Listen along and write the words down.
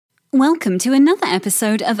Welcome to another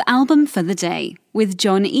episode of Album for the Day with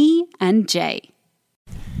John E. and Jay.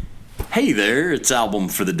 Hey there, it's Album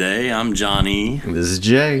for the Day. I'm John E. This is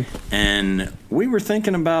Jay. And we were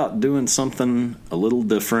thinking about doing something a little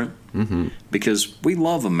different because we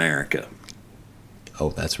love America.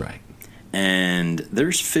 Oh, that's right. And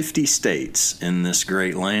there's 50 states in this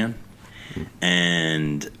great land.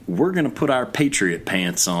 And we're going to put our patriot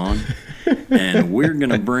pants on and we're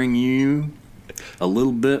going to bring you a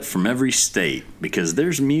little bit from every state because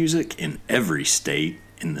there's music in every state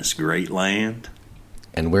in this great land.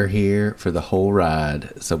 And we're here for the whole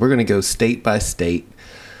ride. So we're going to go state by state,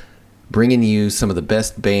 bringing you some of the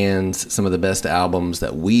best bands, some of the best albums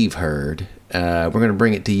that we've heard. We're going to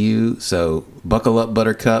bring it to you. So buckle up,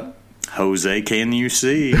 Buttercup. Jose, can you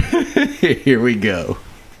see? Here we go.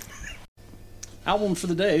 Album for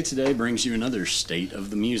the Day today brings you another state of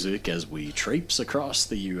the music as we traipse across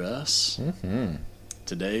the U.S.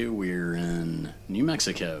 Today we're in New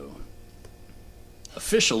Mexico,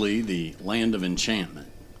 officially the Land of Enchantment,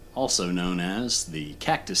 also known as the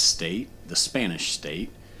Cactus State, the Spanish State,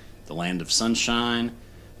 the Land of Sunshine,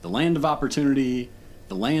 the Land of Opportunity,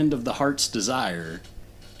 the Land of the Heart's Desire,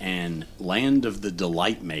 and Land of the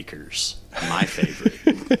Delight Makers, my favorite.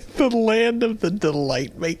 The Land of the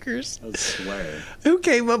Delight Makers? I swear. Who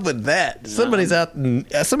came up with that? Somebody's out in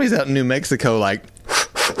New Mexico like,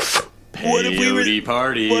 Peyote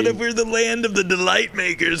party. What if we're the Land of the Delight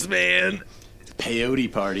Makers, man?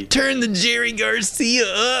 Peyote party. Turn the Jerry Garcia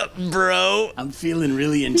up, bro. I'm feeling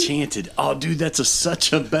really enchanted. Oh, dude, that's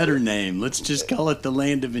such a better name. Let's just call it the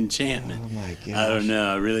Land of Enchantment. Oh, my gosh. I don't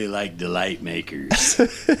know. I really like Delight Makers.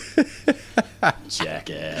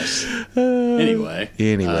 Jackass.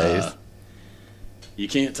 Anyways. You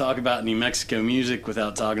can't talk about New Mexico music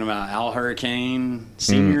without talking about Al Hurricane,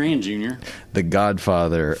 Sr. and Jr. The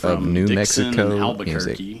godfather of New Dixon, Mexico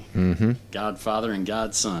Albuquerque. music. Godfather and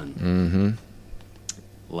godson.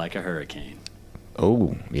 Like a hurricane.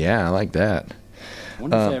 Oh, yeah, I like that. I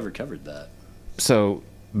wonder if they ever covered that. So,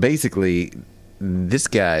 basically, this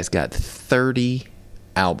guy's got 30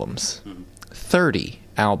 albums. 30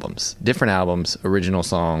 albums. Different albums, original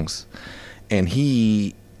songs. And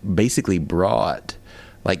he basically brought,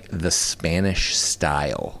 like, the Spanish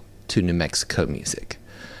style to New Mexico music.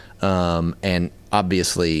 And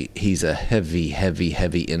obviously, he's a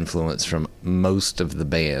heavy influence from most of the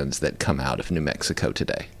bands that come out of New Mexico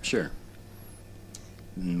today. Sure.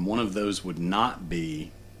 And one of those would not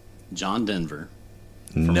be John Denver.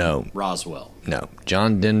 No. Roswell. No.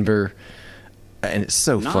 John Denver. And it's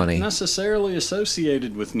so funny. Not necessarily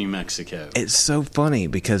associated with New Mexico. It's so funny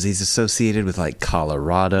because he's associated with like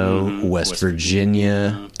Colorado, West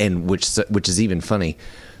Virginia, and which is even funny.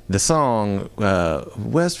 The song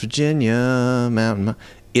West Virginia Mountain,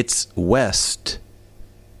 it's West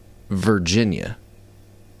Virginia,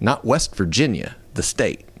 not West Virginia, the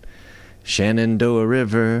state. Shenandoah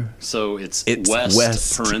River. So it's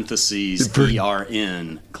West parentheses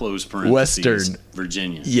VRN close parentheses Western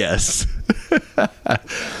Virginia. Yes.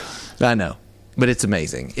 I know, but it's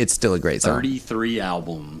amazing. It's still a great song. 33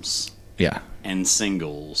 albums. Yeah. And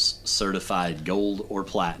singles certified gold or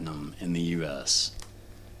platinum in the U.S.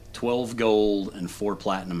 12 gold and 4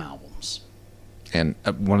 platinum albums. And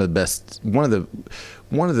one of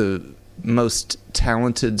the most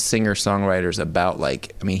talented singer-songwriters about,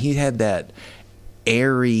 like, I mean, he had that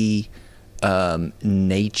airy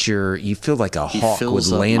nature. You feel like a hawk would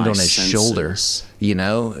land on his shoulder. You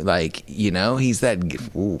know, like, he's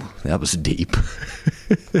that. Ooh, that was deep.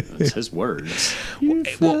 That's his words. You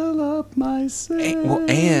fill up my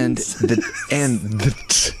senses. And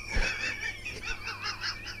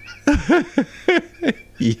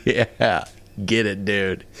yeah, get it,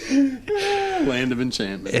 dude. Land of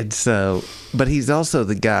Enchantment. And so, but he's also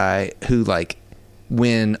the guy who, like,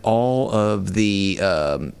 when all of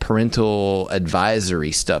the parental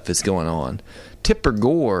advisory stuff is going on, Tipper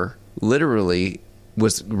Gore literally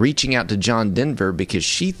was reaching out to John Denver because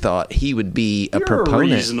she thought he would be a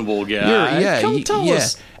proponent. A reasonable guy. Come tell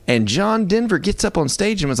us. And John Denver gets up on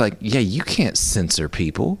stage and was like, yeah, you can't censor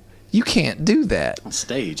people. You can't do that. On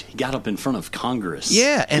stage. He got up in front of Congress.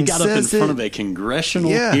 Yeah. And he got up in front of a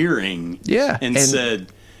congressional hearing. Yeah. And said,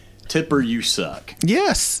 Tipper, you suck.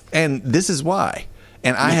 Yes. And this is why.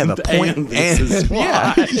 And I have a point. And this is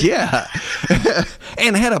why. Yeah.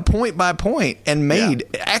 And had a point by point and made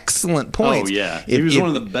excellent points. Oh, yeah. He was one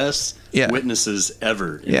of the best witnesses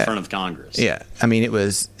ever in front of Congress. Yeah. I mean, it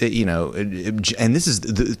was, and this is,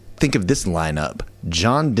 think of this lineup.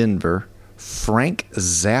 John Denver, Frank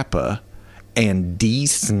Zappa, and Dee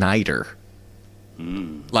Snider.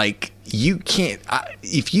 Like, you can't.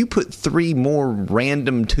 If you put three more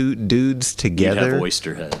random dudes You'd together, have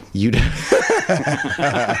Oysterhead. you'd.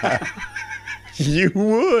 You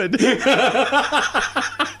would.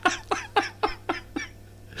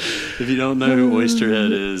 If you don't know who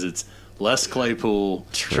Oysterhead is, it's Les Claypool,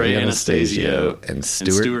 Trey Anastasio, and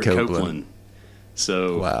Stuart Copeland.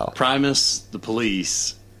 So, Wow. Primus, The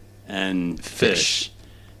Police, and Fish.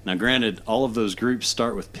 Now, granted, all of those groups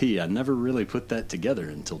start with P. I never really put that together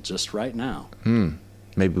until just right now.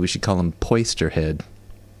 Maybe we should call him Poisterhead.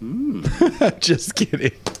 Just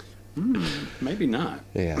kidding. Maybe not.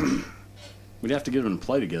 Yeah. We'd have to get them to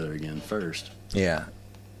play together again first. Yeah.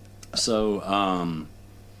 So,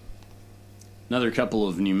 another couple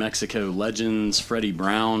of New Mexico legends, Freddie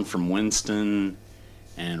Brown from Winston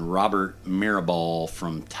and Robert Mirabal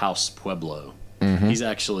from Taos Pueblo. He's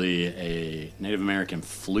actually a Native American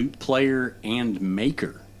flute player and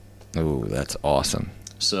maker. Oh, that's awesome.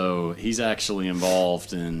 So he's actually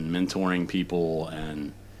involved in mentoring people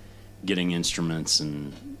and getting instruments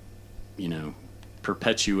and,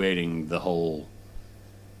 perpetuating the whole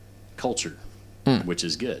culture, which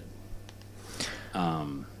is good.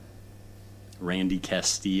 Randy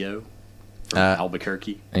Castillo from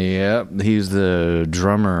Albuquerque. Yep, he's the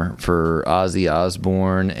drummer for Ozzy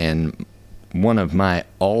Osbourne and one of my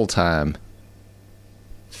all-time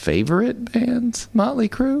favorite bands, Motley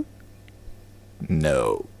Crue.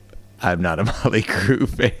 No, I'm not a Motley Crue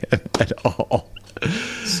fan at all.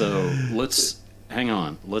 So hang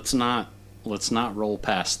on. Let's not roll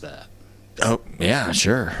past that. Oh, yeah,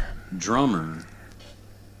 sure. Drummer,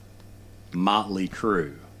 Motley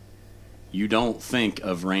Crue. You don't think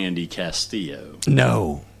of Randy Castillo.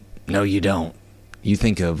 No, you don't. You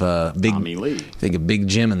think of Tommy Lee. Think of Big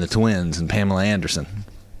Jim and the Twins and Pamela Anderson.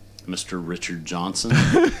 Mr. Richard Johnson.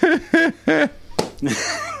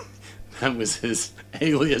 That was his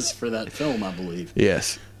alias for that film, I believe.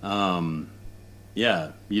 Yes.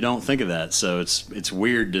 Yeah, you don't think of that, so it's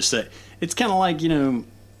weird to say. It's kind of like,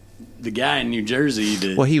 the guy in New Jersey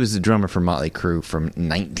that... Well, he was the drummer for Motley Crue from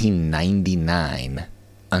 1999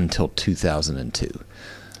 until 2002.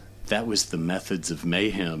 That was the Methods of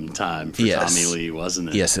Mayhem time for Yes. Tommy Lee, wasn't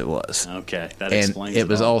it? Yes, it was. Okay, that And explains it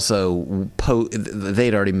was all. also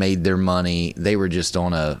they'd already made their money. They were just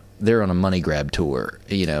on a money grab tour,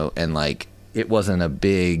 and like it wasn't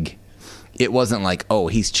like, oh,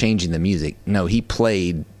 he's changing the music. No, he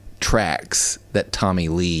played tracks that Tommy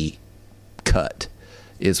Lee cut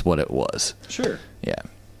is what it was. Sure. Yeah.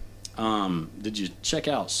 Did you check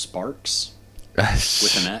out Sparks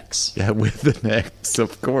with an X? Yeah, with an X,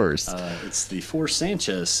 of course. It's the four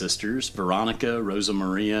Sanchez sisters, Veronica, Rosa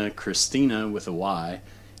Maria, Christina with a Y,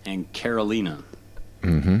 and Carolina.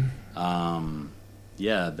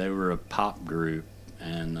 Yeah, they were a pop group.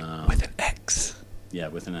 And With an X. yeah,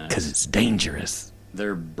 with an X. Because it's dangerous.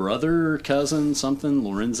 Their brother, cousin, something,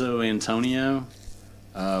 Lorenzo Antonio,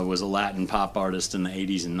 was a Latin pop artist in the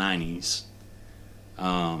 80s and 90s.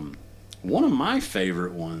 One of my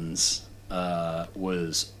favorite ones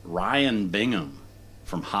was Ryan Bingham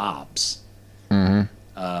from Hobbs.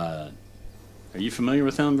 Are you familiar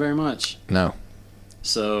with him very much? No.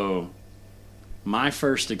 So, my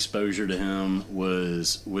first exposure to him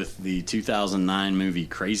was with the 2009 movie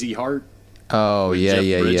Crazy Heart. Oh, yeah, Jeff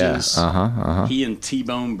yeah, Bridges. yeah. He and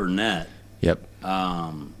T-Bone Burnett Yep.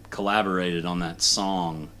 collaborated on that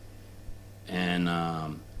song, and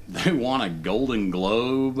they won a Golden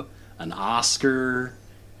Globe, an Oscar,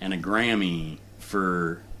 and a Grammy.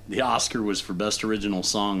 For the Oscar was for Best Original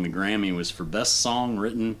Song, the Grammy was for Best Song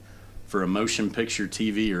Written for a Motion Picture,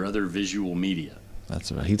 TV, or Other Visual Media.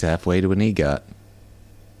 He's halfway to an EGOT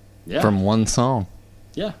Yeah, from one song.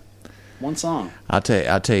 yeah, one song. I'll tell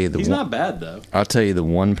you He's not bad though. I'll tell you the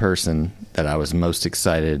one person that I was most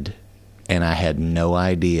excited, and I had no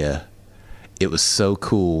idea. It was so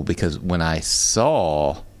cool because when I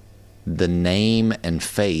saw the name and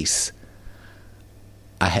face,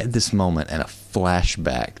 I had this moment and a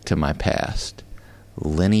flashback to my past.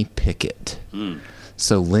 Lenny Pickett.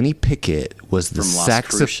 So Lenny Pickett was the From Las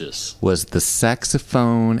Cruces.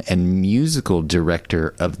 saxophone and musical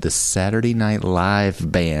director of the Saturday Night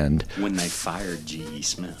Live band When they fired G.E.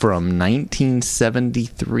 Smith. from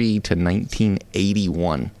 1973 to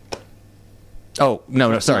 1981. Oh,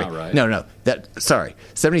 no, sorry. not right. No. Sorry.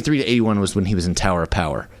 73 to 81 was when he was in Tower of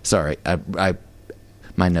Power. Sorry.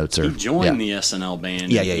 My notes are... He joined the SNL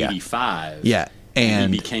band Yeah, in yeah, yeah. 85. Yeah, And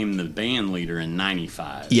and... he became the band leader in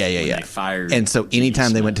 95. Yeah. when They fired And so G.E.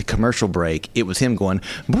 anytime they Smith. went to commercial break, it was him going...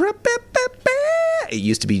 It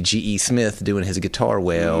used to be G.E. Smith doing his guitar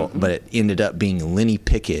well, but it ended up being Lenny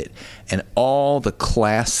Pickett. And all the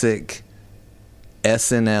classic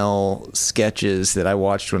SNL sketches that I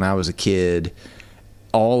watched when I was a kid,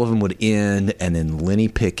 all of them would end, and then Lenny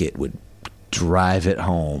Pickett would drive it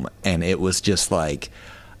home. And it was just like,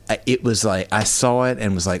 I saw it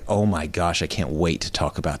and was like, oh my gosh, I can't wait to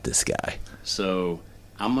talk about this guy. So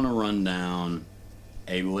I'm going to run down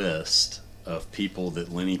a list of people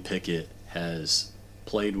that Lenny Pickett has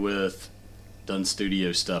played with, done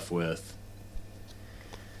studio stuff with.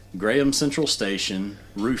 Graham Central Station,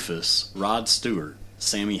 Rufus, Rod Stewart,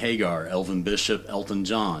 Sammy Hagar, Elvin Bishop, Elton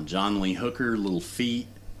John, John Lee Hooker, Little Feat,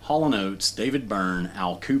 Hall & Oates, David Byrne,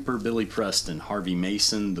 Al Cooper, Billy Preston, Harvey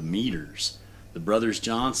Mason, The Meters, The Brothers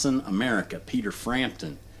Johnson, America, Peter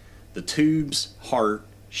Frampton, The Tubes, Heart,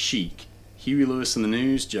 Chic, Huey Lewis and the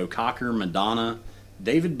News, Joe Cocker, Madonna,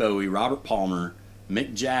 David Bowie, Robert Palmer,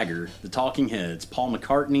 Mick Jagger, The Talking Heads, Paul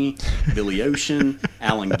McCartney, Billy Ocean,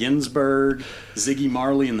 Allen Ginsberg, Ziggy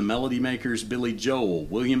Marley and the Melody Makers, Billy Joel,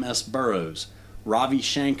 William S. Burroughs, Ravi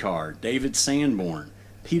Shankar, David Sanborn,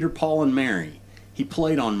 Peter, Paul and Mary. He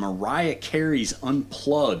played on Mariah Carey's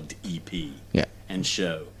Unplugged EP and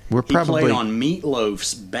show. He played on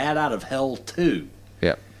Meatloaf's Bad Out of Hell 2.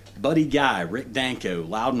 Yep. Buddy Guy, Rick Danko,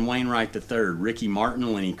 Loudon Wainwright III, Ricky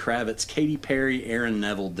Martin, Lenny Kravitz, Katy Perry, Aaron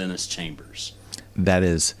Neville, Dennis Chambers. That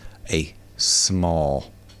is a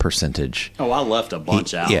small percentage. Oh, I left a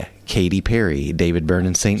bunch out. Yeah, Katy Perry, David Byrne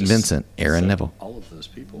and St. Vincent, Aaron Neville. All of those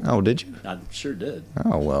people. Oh, did you? I sure did.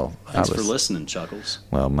 Oh, well. Thanks for listening, Chuckles.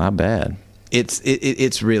 Well, my bad.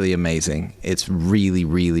 It's really amazing. It's really,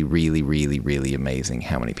 really, really, really, really amazing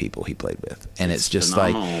how many people he played with, and it's just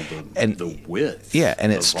phenomenal, and the width. Yeah,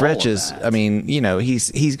 and it stretches. I mean, you know,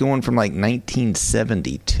 he's going from like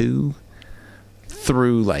 1972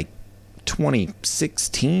 through like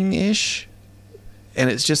 2016 ish, and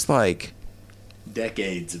it's just like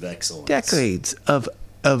decades of excellence. Decades of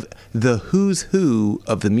the who's who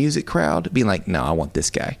of the music crowd being like, no, I want this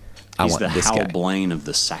guy. He's the Hal Blaine of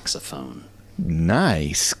the saxophone.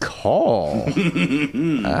 Nice call.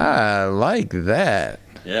 I like that.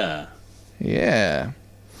 Yeah. Yeah.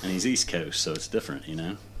 And he's East Coast, so it's different, you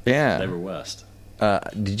know? Yeah. They were West.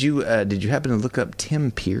 Did you happen to look up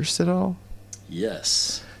Tim Pierce at all?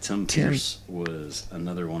 Yes. Tim Pierce was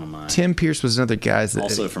another one of mine. Tim Pierce was another guy that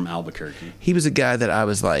also from Albuquerque. He was a guy that I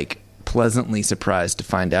was like pleasantly surprised to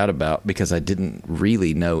find out about because I didn't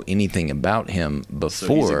really know anything about him before.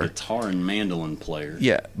 So he's a guitar and mandolin player.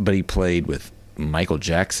 Yeah, but he played with Michael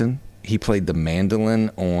Jackson. He played the mandolin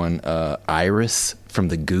on Iris from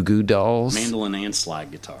the Goo Goo Dolls. Mandolin and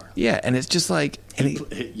slide guitar. Yeah, and it's just like...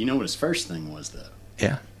 you know what his first thing was, though?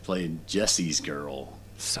 Yeah. Played Jesse's Girl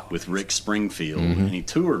with Rick Springfield, and he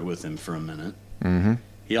toured with him for a minute. Mm-hmm.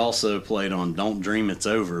 He also played on Don't Dream It's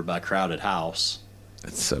Over by Crowded House.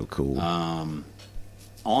 That's so cool.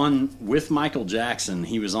 With Michael Jackson,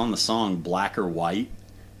 he was on the song Black or White.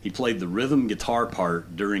 He played the rhythm guitar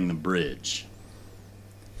part during the bridge.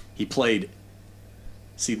 He played...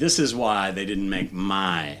 See, this is why they didn't make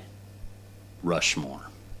my Rushmore.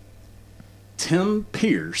 Tim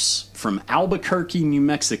Pierce from Albuquerque, New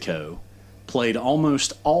Mexico, played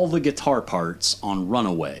almost all the guitar parts on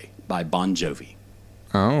Runaway by Bon Jovi.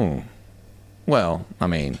 Oh. Well, I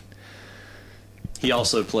mean... He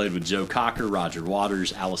also played with Joe Cocker, Roger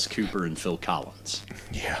Waters, Alice Cooper, and Phil Collins.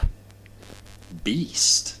 Yeah.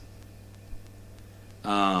 Beast.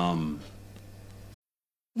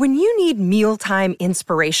 When you need mealtime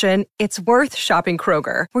inspiration, it's worth shopping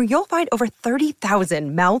Kroger, where you'll find over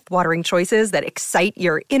 30,000 mouth-watering choices that excite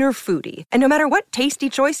your inner foodie. And no matter what tasty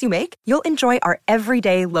choice you make, you'll enjoy our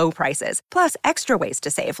everyday low prices, plus extra ways to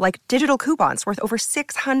save, like digital coupons worth over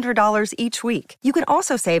 $600 each week. You can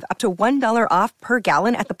also save up to $1 off per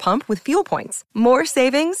gallon at the pump with fuel points. More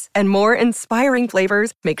savings and more inspiring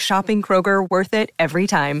flavors make shopping Kroger worth it every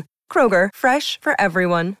time. Kroger, fresh for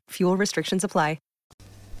everyone. Fuel restrictions apply.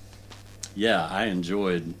 Yeah, I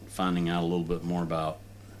enjoyed finding out a little bit more about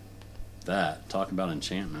that. Talk about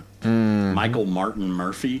enchantment. Mm-hmm. Michael Martin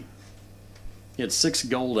Murphey. He had 6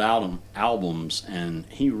 gold albums, and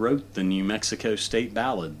he wrote the New Mexico state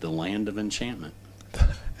ballad, The Land of Enchantment.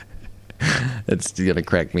 It's going to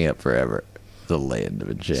crack me up forever. The Land of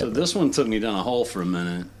Enchantment. So this one took me down a hole for a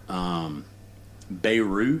minute.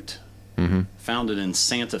 Beirut, founded in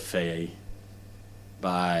Santa Fe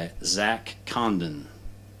by Zach Condon.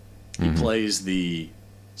 He plays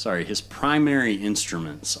his primary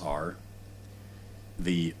instruments are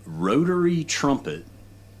the rotary trumpet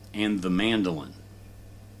and the mandolin.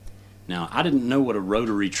 Now, I didn't know what a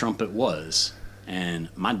rotary trumpet was, and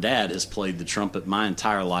my dad has played the trumpet my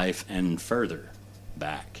entire life and further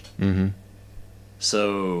back. Mm-hmm.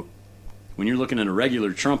 So when you're looking at a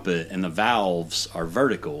regular trumpet and the valves are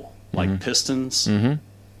vertical, like pistons.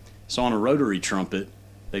 So on a rotary trumpet,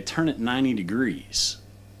 they turn it 90 degrees.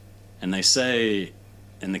 And they say,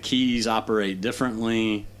 and the keys operate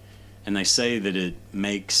differently, and they say that it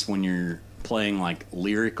makes, when you're playing like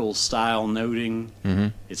lyrical style noting,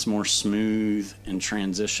 it's more smooth and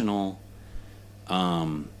transitional.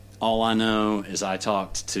 All I know is I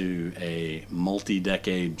talked to a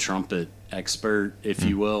multi-decade trumpet expert, if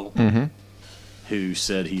you will, who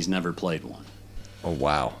said he's never played one. Oh,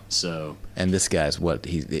 wow. So, And this guy's what?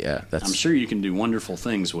 That's. I'm sure you can do wonderful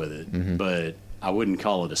things with it, but I wouldn't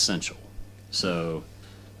call it essential. So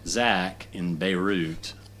Zach in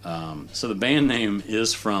Beirut. So the band name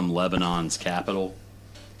is from Lebanon's capital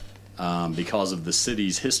because of the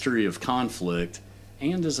city's history of conflict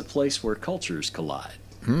and as a place where cultures collide.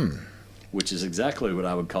 Which is exactly what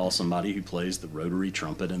I would call somebody who plays the rotary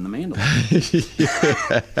trumpet and the mandolin.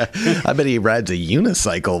 I bet he rides a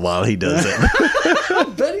unicycle while he does it. I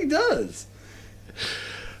bet he does.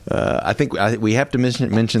 I think we have to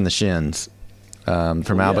mention the Shins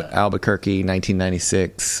from Albuquerque,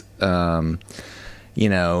 1996.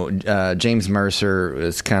 James Mercer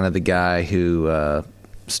is kind of the guy who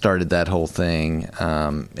started that whole thing.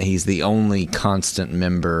 He's the only constant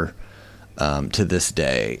member to this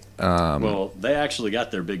day. Well, they actually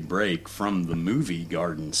got their big break from the movie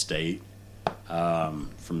Garden State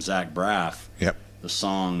from Zach Braff. Yep. The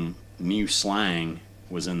song New Slang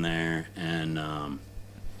was in there, and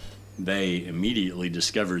they immediately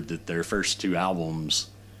discovered that their first two albums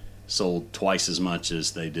sold twice as much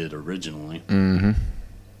as they did originally.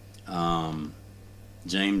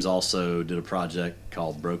 James also did a project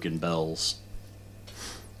called Broken Bells.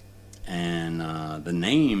 And the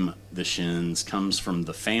name The Shins comes from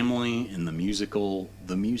the family in the musical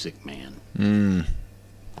The Music Man.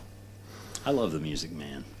 I love The Music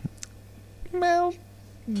Man. Well,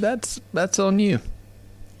 that's on you.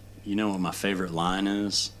 You know what my favorite line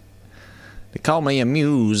is? They call me a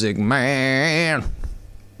music man.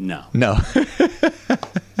 No.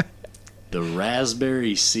 The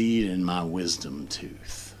raspberry seed in my wisdom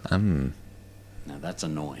tooth. Now that's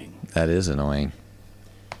annoying. That is annoying.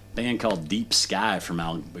 Band called Deep Sky from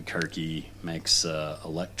Albuquerque makes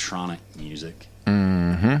electronic music.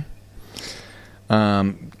 Kind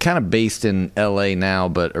of based in L.A. now,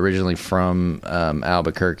 but originally from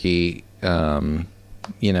Albuquerque. Jason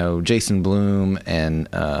Bloom and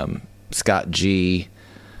Scott G.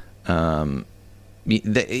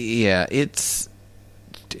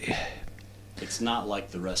 It's not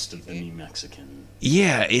like the rest of the New Mexican.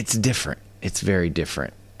 Yeah, it's different. It's very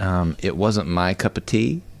different. It wasn't my cup of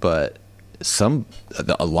tea, but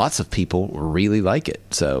lots of people really like it.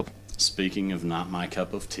 So, speaking of not my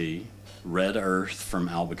cup of tea, Red Earth from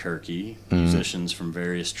Albuquerque, musicians from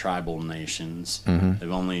various tribal nations.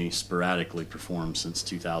 They've only sporadically performed since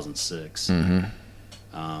 2006.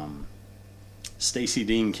 Stacy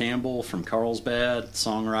Dean Campbell from Carlsbad,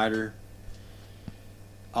 songwriter.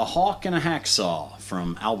 A Hawk and a Hacksaw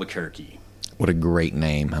from Albuquerque. What a great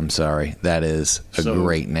name. I'm sorry. That is a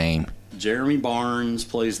great name. Jeremy Barnes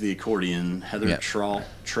plays the accordion. Heather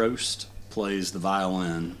Trost plays the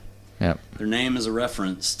violin. Yep. Their name is a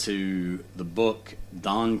reference to the book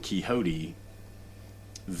Don Quixote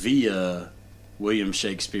via William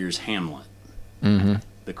Shakespeare's Hamlet.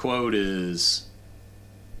 The quote is,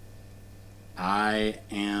 "I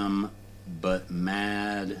am but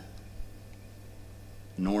mad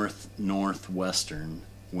northwestern.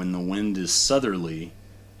 When the wind is southerly,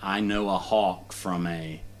 I know a hawk from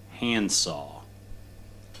a handsaw."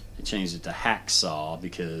 They changed it to hacksaw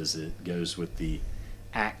because it goes with the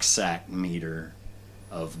aksak meter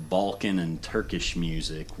of Balkan and Turkish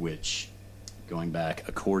music, which, going back,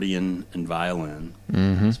 accordion and violin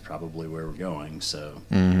is probably where we're going. So,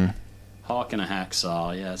 hawk and a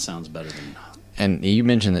hacksaw, yeah, it sounds better than. And you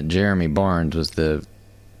mentioned that Jeremy Barnes was the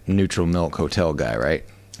Neutral Milk Hotel guy, right?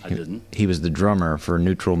 I didn't. He was the drummer for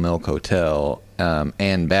Neutral Milk Hotel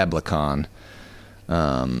and Bablicon.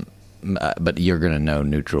 But you're going to know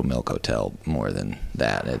Neutral Milk Hotel more than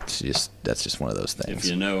that. That's just one of those things. If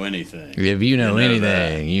you know anything. If you know anything,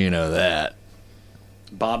 that. you know that.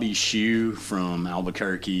 Bobby Shue from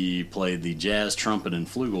Albuquerque played the jazz trumpet and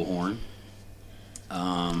flugelhorn.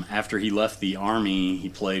 After he left the Army, he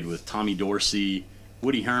played with Tommy Dorsey,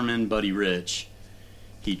 Woody Herman, Buddy Rich.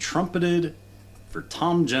 He trumpeted for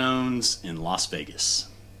Tom Jones in Las Vegas.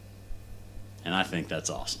 And I think that's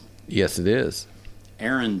awesome. Yes, it is.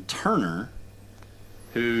 Aaron Turner,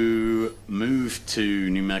 who moved to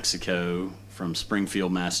New Mexico from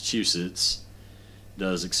Springfield, Massachusetts,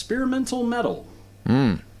 does experimental metal.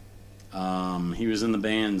 He was in the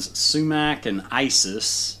bands Sumac and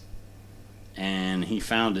Isis. and he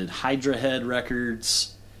founded Hydra Head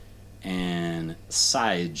Records and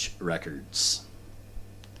Sage Records.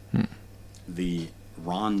 The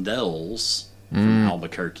Rondells from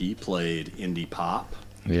Albuquerque played indie pop.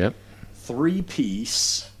 Yep.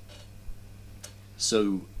 3-piece.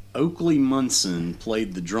 So Oakley Munson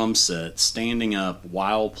played the drum set standing up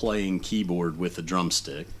while playing keyboard with a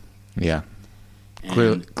drumstick. Yeah.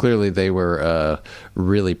 And, Clearly they were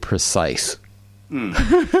really precise.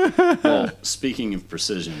 well, speaking of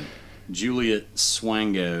precision, Juliet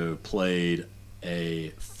Swango played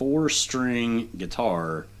a 4-string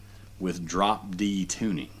guitar with drop D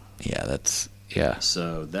tuning. Yeah.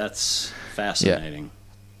 So that's fascinating.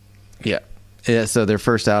 Yeah. Yeah, so their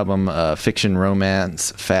first album, Fiction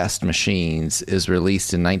Romance Fast Machines, is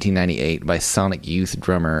released in 1998 by Sonic Youth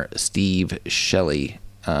drummer Steve Shelley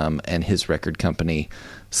and his record company,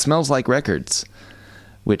 Smells Like Records,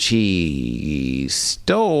 which he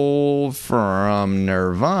stole from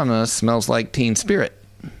Nirvana, Smells Like Teen Spirit.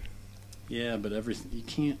 Yeah, but you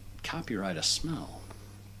can't copyright a smell.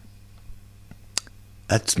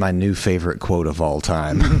 That's my new favorite quote of all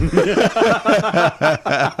time.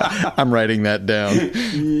 I'm writing that down.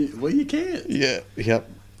 Well, you can't. Yeah. Yep.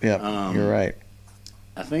 You're right.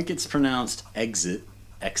 I think it's pronounced Exit,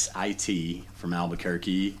 X-I-T, from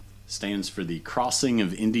Albuquerque. Stands for the Crossing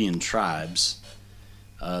of Indian Tribes.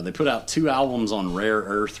 They put out 2 albums on Rare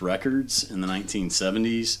Earth Records in the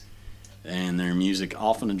 1970s, and their music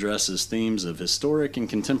often addresses themes of historic and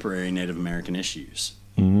contemporary Native American issues.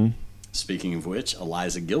 Mm-hmm. Speaking of which,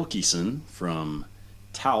 Eliza Gilkyson from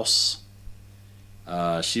Taos,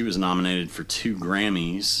 she was nominated for 2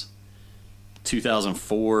 Grammys,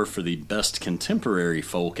 2004 for the Best Contemporary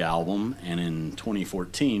Folk Album, and in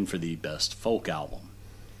 2014 for the Best Folk Album.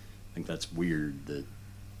 I think that's weird that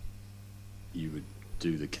you would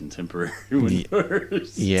do the contemporary one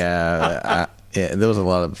first. Yeah, there was a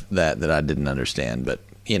lot of that I didn't understand, but,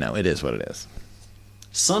 it is what it is.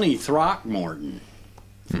 Sonny Throckmorton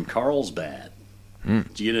from Carlsbad.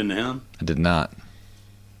 Did you get into him? I did not.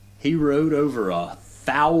 He wrote over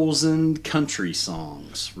 1,000 country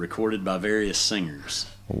songs recorded by various singers.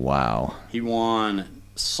 Wow. He won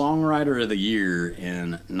Songwriter of the Year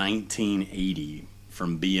in 1980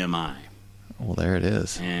 from BMI. Well, there it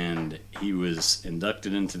is. And he was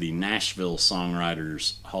inducted into the Nashville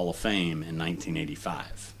Songwriters Hall of Fame in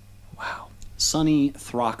 1985. Wow. Sonny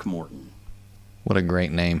Throckmorton. What a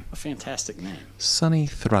great name. A fantastic name. Sonny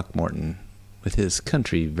Throckmorton with his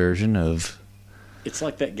country version of... It's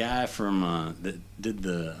like that guy from that did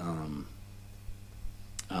the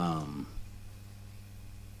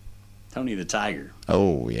Tony the Tiger.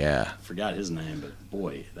 Oh, yeah. Forgot his name, but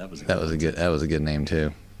boy, that was a good name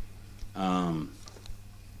too.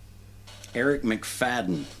 Eric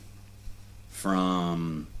McFadden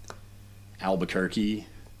from Albuquerque,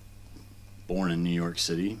 born in New York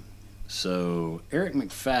City. So Eric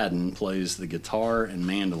McFadden plays the guitar and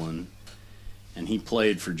mandolin, and he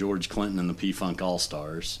played for George Clinton and the P-Funk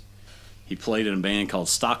All-Stars. He played in a band called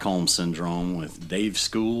Stockholm Syndrome with Dave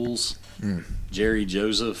Schools, Jerry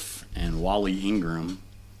Joseph, and Wally Ingram.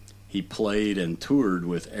 He played and toured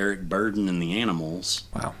with Eric Burden and the Animals.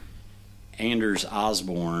 Wow. Anders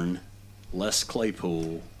Osborne, Les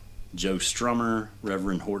Claypool, Joe Strummer,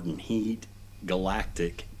 Reverend Horton Heat,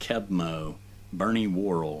 Galactic, Kebmo, Bernie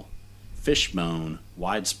Worrell, Fishbone,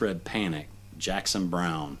 Widespread Panic, Jackson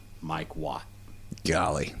Brown, Mike Watt.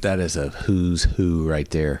 Golly, that is a who's who right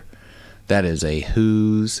there. That is a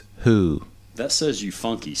who's who. That says you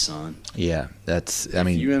funky, son. Yeah,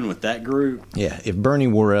 You in with that group? Yeah, if Bernie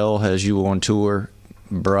Worrell has you on tour,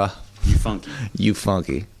 bruh. You funky. You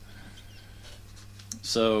funky.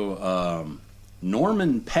 So,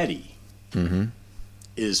 Norman Petty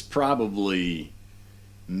is probably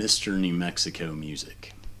Mr. New Mexico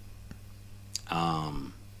music.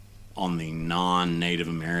 On the non-Native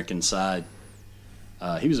American side,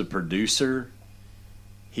 he was a producer.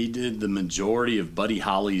 He did the majority of Buddy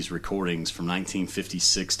Holly's recordings from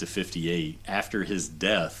 1956 to 58. After his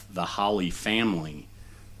death, the Holly family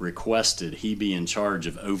requested he be in charge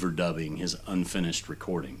of overdubbing his unfinished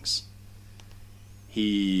recordings.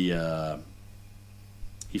 He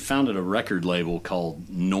founded a record label called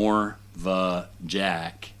Norva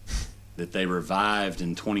Jack that they revived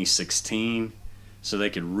in 2016 so they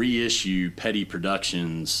could reissue Petty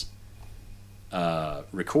Productions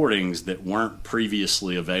recordings that weren't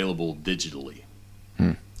previously available digitally.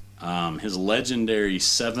 His legendary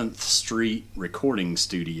 7th Street recording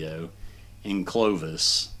studio in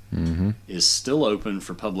Clovis is still open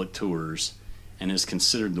for public tours and is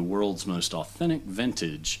considered the world's most authentic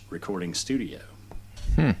vintage recording studio.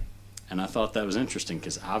 And I thought that was interesting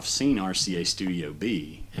because I've seen RCA Studio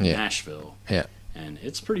B in Nashville. Yeah. And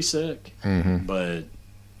it's pretty sick. Mm-hmm. But,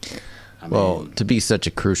 well, to be such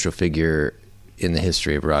a crucial figure in the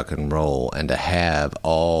history of rock and roll and to have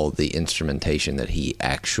all the instrumentation that he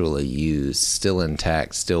actually used still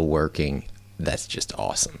intact, still working, that's just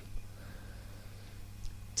awesome.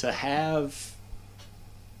 To have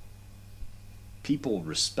people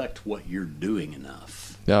respect what you're doing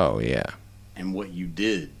enough. Oh, yeah. And what you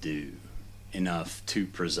did do enough to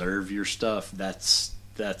preserve your stuff, that's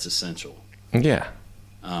essential. Yeah.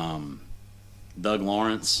 Doug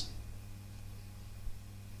Lawrence,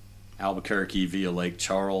 Albuquerque via Lake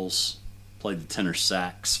Charles, played the tenor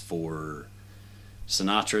sax for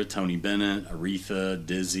Sinatra, Tony Bennett, Aretha,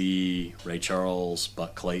 Dizzy, Ray Charles,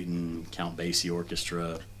 Buck Clayton, Count Basie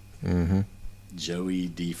Orchestra, Joey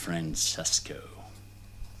DeFrancesco.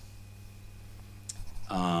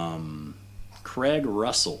 Craig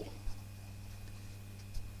Russell.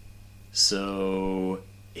 So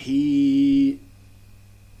he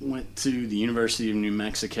went to the University of New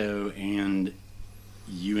Mexico and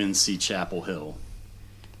UNC Chapel Hill.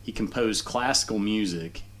 He composed classical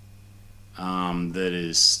music that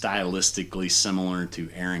is stylistically similar to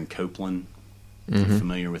Aaron Copland. If you're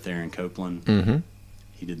familiar with Aaron Copland,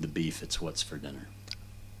 he did the Beef, It's What's for Dinner.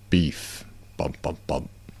 Beef. Bump, bump, bump.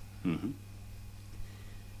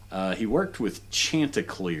 He worked with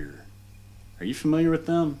Chanticleer. Are you familiar with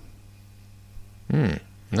them?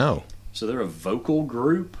 No. So they're a vocal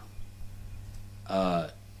group.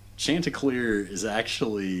 Chanticleer is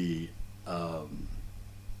actually the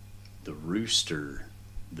rooster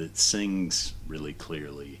that sings really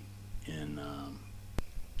clearly in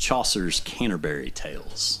Chaucer's Canterbury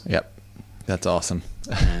Tales. Yep. That's awesome.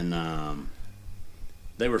 And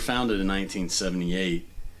they were founded in 1978,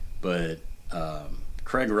 but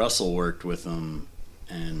Craig Russell worked with them,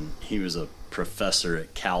 and he was a professor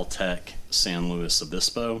at Caltech San Luis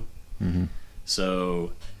Obispo.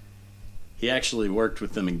 So he actually worked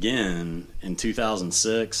with them again in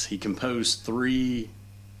 2006. He composed 3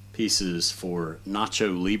 pieces for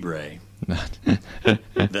Nacho Libre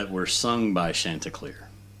that were sung by Chanticleer.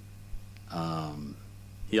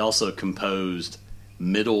 He also composed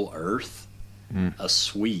Middle Earth, a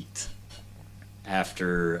suite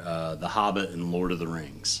after The Hobbit and Lord of the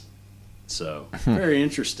Rings. So, very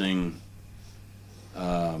interesting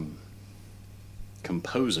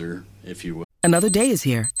composer, if you will. Another day is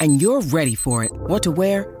here, and you're ready for it. What to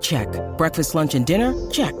wear? Check. Breakfast, lunch, and dinner?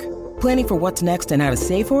 Check. Planning for what's next and how to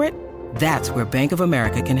save for it? That's where Bank of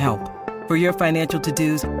America can help. For your financial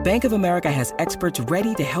to-dos, Bank of America has experts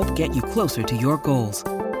ready to help get you closer to your goals.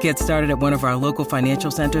 Get started at one of our local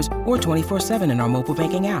financial centers or 24/7 in our mobile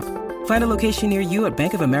banking app. Find a location near you at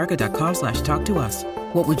bankofamerica.com/talktous.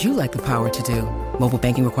 What would you like the power to do? Mobile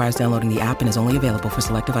banking requires downloading the app and is only available for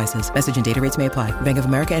select devices. Message and data rates may apply. Bank of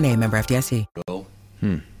America N.A., member FDIC.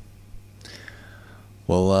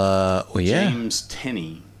 Well, yeah. James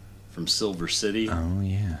Tenney from Silver City. Oh,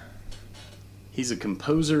 yeah. He's a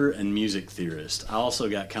composer and music theorist. I also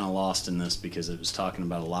got kind of lost in this because it was talking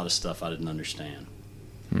about a lot of stuff I didn't understand.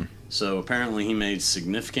 So apparently he made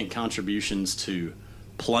significant contributions to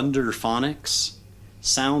plunder phonics,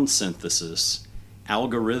 sound synthesis,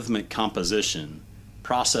 algorithmic composition,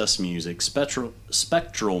 process music,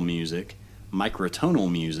 spectral music, microtonal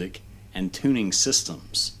music, and tuning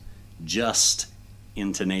systems. Just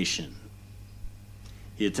intonation.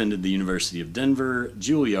 He attended the University of Denver,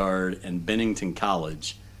 Juilliard, and Bennington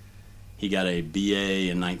College. He got a BA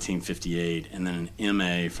in 1958 and then an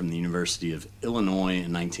MA from the University of Illinois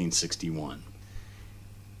in 1961.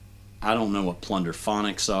 I don't know what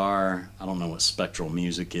plunderphonics are. I don't know what spectral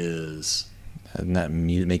music is. Isn't that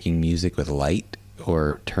making music with light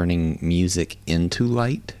or turning music into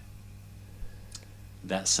light?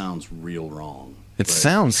 That sounds real wrong. It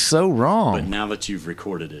sounds so wrong. But now that you've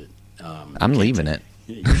recorded it, I'm leaving it.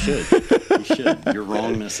 You should. You should. Your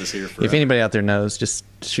wrongness is here forever. If anybody out there knows, just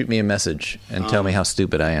shoot me a message and tell me how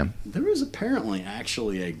stupid I am. There was apparently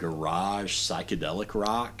actually a garage psychedelic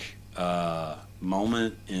rock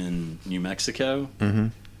moment in New Mexico.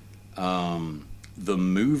 The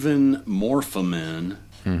Movin' Morphomen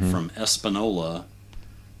from Espanola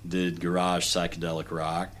did garage psychedelic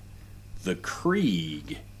rock. The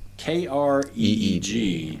Krieg,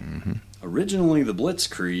 K-R-E-E-G, originally the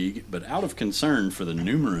Blitzkrieg, but out of concern for the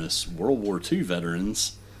numerous World War II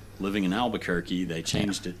veterans living in Albuquerque, they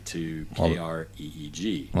changed it to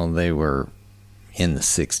K-R-E-E-G. Well, they were in the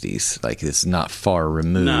 60s. Like, it's not far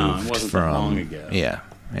removed from... No, it wasn't that long ago. Yeah,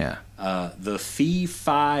 yeah. The Phi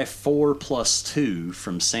Phi 4+2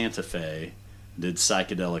 from Santa Fe, did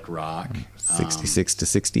psychedelic rock. 66 to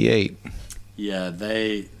 68. Yeah,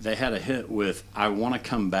 they had a hit with I Want to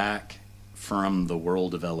Come Back from the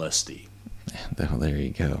World of LSD. Well, there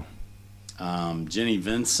you go. Jenny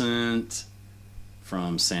Vincent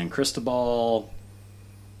from San Cristobal.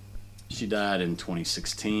 She died in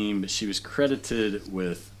 2016, but she was credited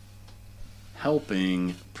with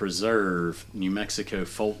helping preserve New Mexico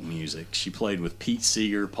folk music. She played with Pete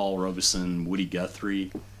Seeger, Paul Robeson, Woody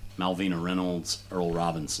Guthrie, Malvina Reynolds, Earl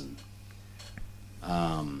Robinson.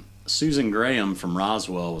 Susan Graham from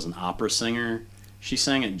Roswell was an opera singer. She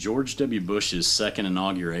sang at George W. Bush's second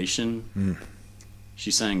inauguration.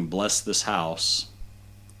 She sang Bless This House,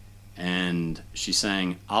 and she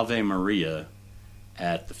sang Ave Maria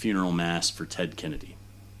at the funeral mass for Ted Kennedy.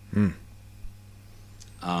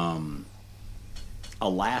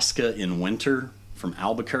 Alaska in Winter from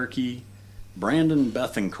Albuquerque, Brandon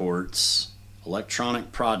Bethencourt's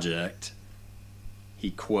electronic project. He,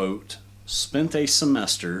 quote, spent a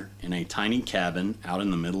semester in a tiny cabin out in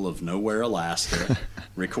the middle of nowhere, Alaska,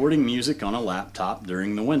 recording music on a laptop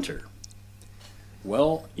during the winter.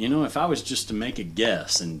 Well, you know, if I was just to make a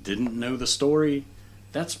guess and didn't know the story,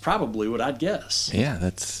 that's probably what I'd guess.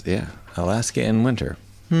 Yeah, Alaska in Winter.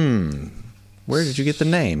 Where did you get the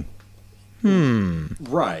name?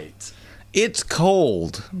 Right. It's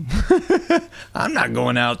cold. I'm not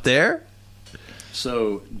going out there.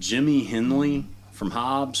 So Jimmy Henley from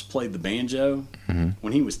Hobbs played the banjo.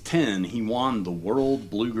 When he was 10, he won the World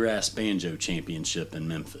Bluegrass Banjo Championship in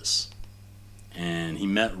Memphis. And he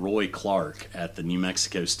met Roy Clark at the New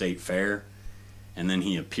Mexico State Fair. And then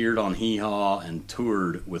he appeared on Hee Haw and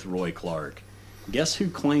toured with Roy Clark. Guess who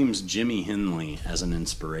claims Jimmy Henley as an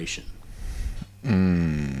inspiration?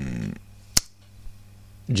 Jimi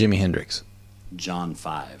Hendrix. John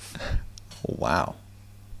 5. Wow.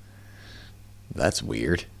 That's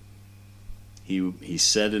weird. He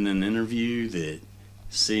said in an interview that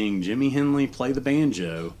seeing Jimmy Henley play the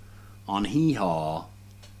banjo on Hee Haw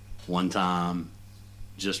one time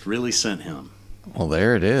just really sent him. Well,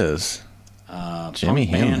 there it is. Jimmy Punk Henley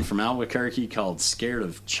band from Albuquerque called Scared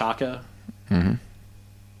of Chaka.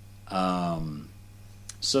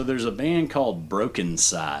 So there's a band called Broken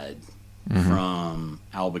Side from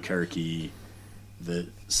Albuquerque that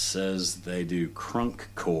says they do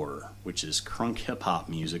crunkcore, which is crunk hip-hop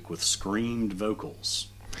music with screamed vocals.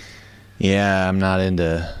 Yeah, I'm not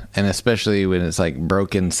into, and especially when it's like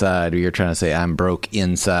broken side, where you're trying to say I'm broke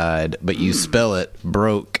inside, but you spell it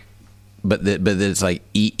broke, but it's like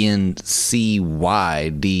ENCYDE,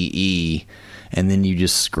 and then you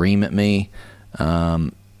just scream at me.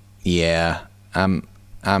 Yeah, I'm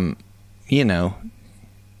you know,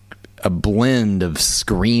 a blend of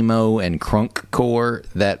screamo and crunkcore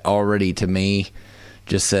that already to me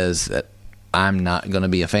just says that I'm not going to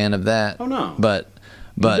be a fan of that. Oh no, but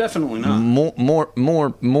definitely not.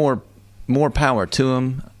 More power to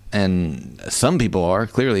them, and some people are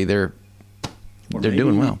clearly they're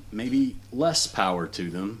doing well. Maybe less power to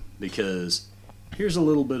them, because here's a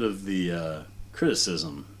little bit of the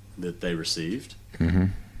criticism that they received.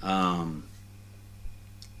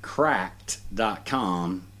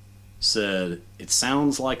 Cracked.com said it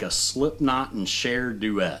sounds like a Slipknot and Cher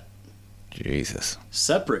duet. Jesus.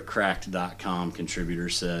 Separate Cracked.com contributor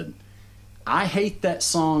said, I hate that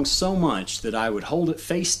song so much that I would hold it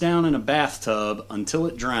face down in a bathtub until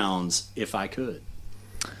it drowns if I could.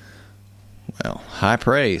 Well, high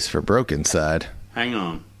praise for Broken Side. Hang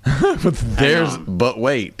on. But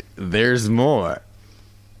wait, there's more.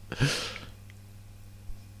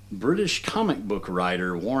 British comic book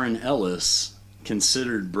writer Warren Ellis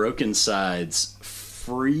considered Broken Side's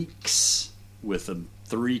Freaks, with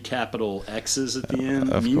 3 capital X's at the end,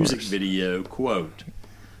 music video, quote,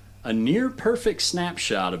 a near-perfect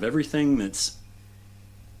snapshot of everything that's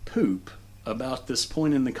poop about this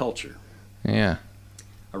point in the culture. Yeah.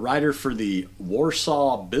 A writer for the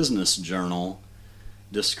Warsaw Business Journal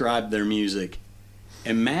described their music.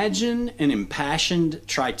 Imagine an impassioned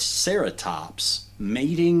triceratops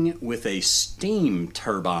mating with a steam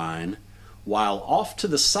turbine while off to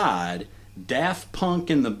the side, Daft Punk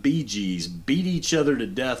and the Bee Gees beat each other to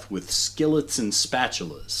death with skillets and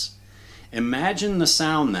spatulas. Imagine the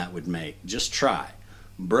sound that would make. Just try.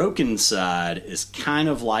 Broken Side is kind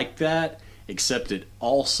of like that, except it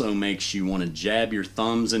also makes you want to jab your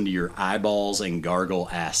thumbs into your eyeballs and gargle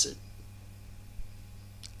acid.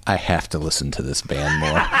 I have to listen to this band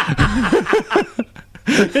more.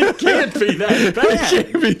 It can't be that bad. It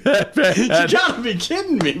can't be that bad. You gotta be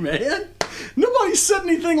kidding me, man. Nobody said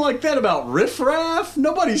anything like that about Riff Raff.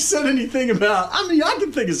 Nobody said anything about... I mean, I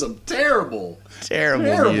can think of some terrible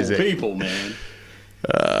music. people, man.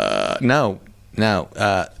 No, No,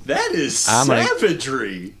 That is I'm gonna-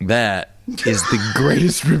 savagery. that is the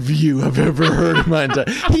greatest review I've ever heard in my entire.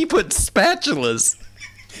 He put spatulas.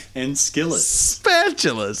 And skillets.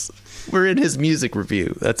 Spatulas. We're in his music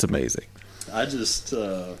review. That's amazing. I just,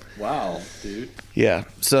 wow, dude. Yeah.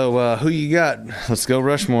 So who you got? Let's go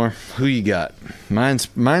Rushmore. Who you got? Mine's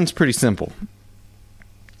pretty simple.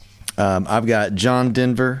 I've got John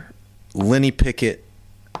Denver, Lenny Pickett,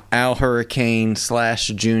 Al Hurricane /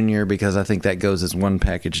 Junior, because I think that goes as one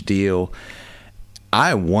package deal.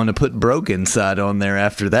 I want to put Brokencyde on there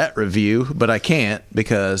after that review, but I can't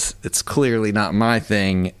because it's clearly not my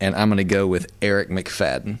thing, and I'm going to go with Eric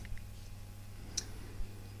McFadden.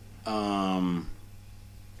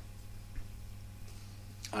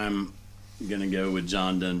 I'm going to go with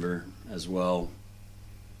John Denver as well.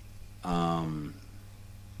 I'm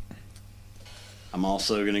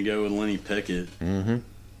also going to go with Lenny Pickett. Mm-hmm.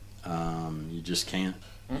 You just can't.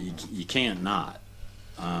 You can't not.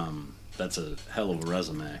 That's a hell of a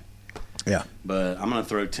resume. Yeah. But I'm going to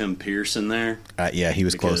throw Tim Pierce in there. Yeah, he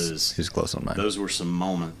was because close. He was close on mine. Those were some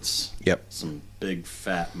moments. Yep. Some big,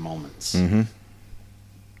 fat moments. Mm-hmm.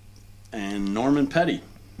 And Norman Petty.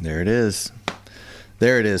 There it is.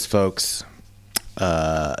 There it is, folks.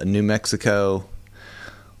 New Mexico,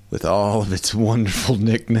 with all of its wonderful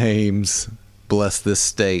nicknames, bless this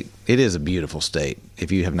state. It is a beautiful state.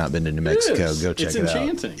 If you have not been to New Mexico, is. go check It's it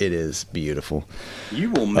enchanting. out. It is beautiful. You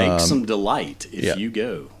will make some delight if yeah. you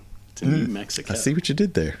go to New Mexico. I see what you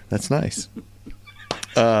did there. That's nice.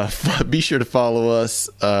 Be sure to follow us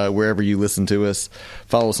wherever you listen to us.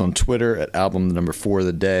 Follow us on Twitter at album4 of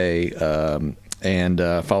the day, and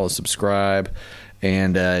follow, subscribe,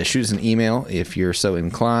 and shoot us an email if you're so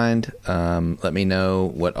inclined. Let me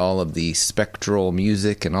know what all of the spectral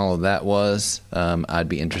music and all of that was. I'd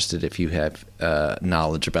be interested if you have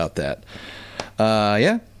knowledge about that.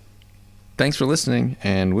 Yeah. Thanks for listening,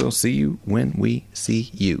 and we'll see you when we see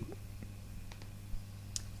you.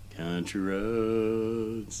 Country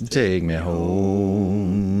roads. Take me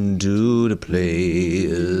home to the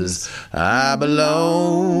place I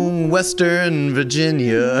belong, Western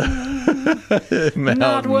Virginia.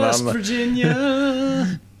 Not West Mama.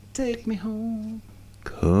 Virginia. Take me home.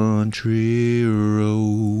 Country roads.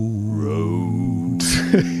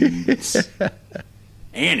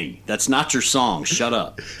 Annie, that's not your song. Shut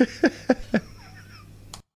up.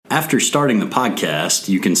 After starting the podcast,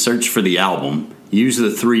 you can search for the album, use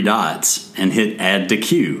the 3 dots, and hit add to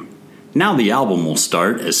queue. Now the album will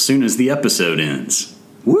start as soon as the episode ends.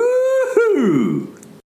 Woohoo!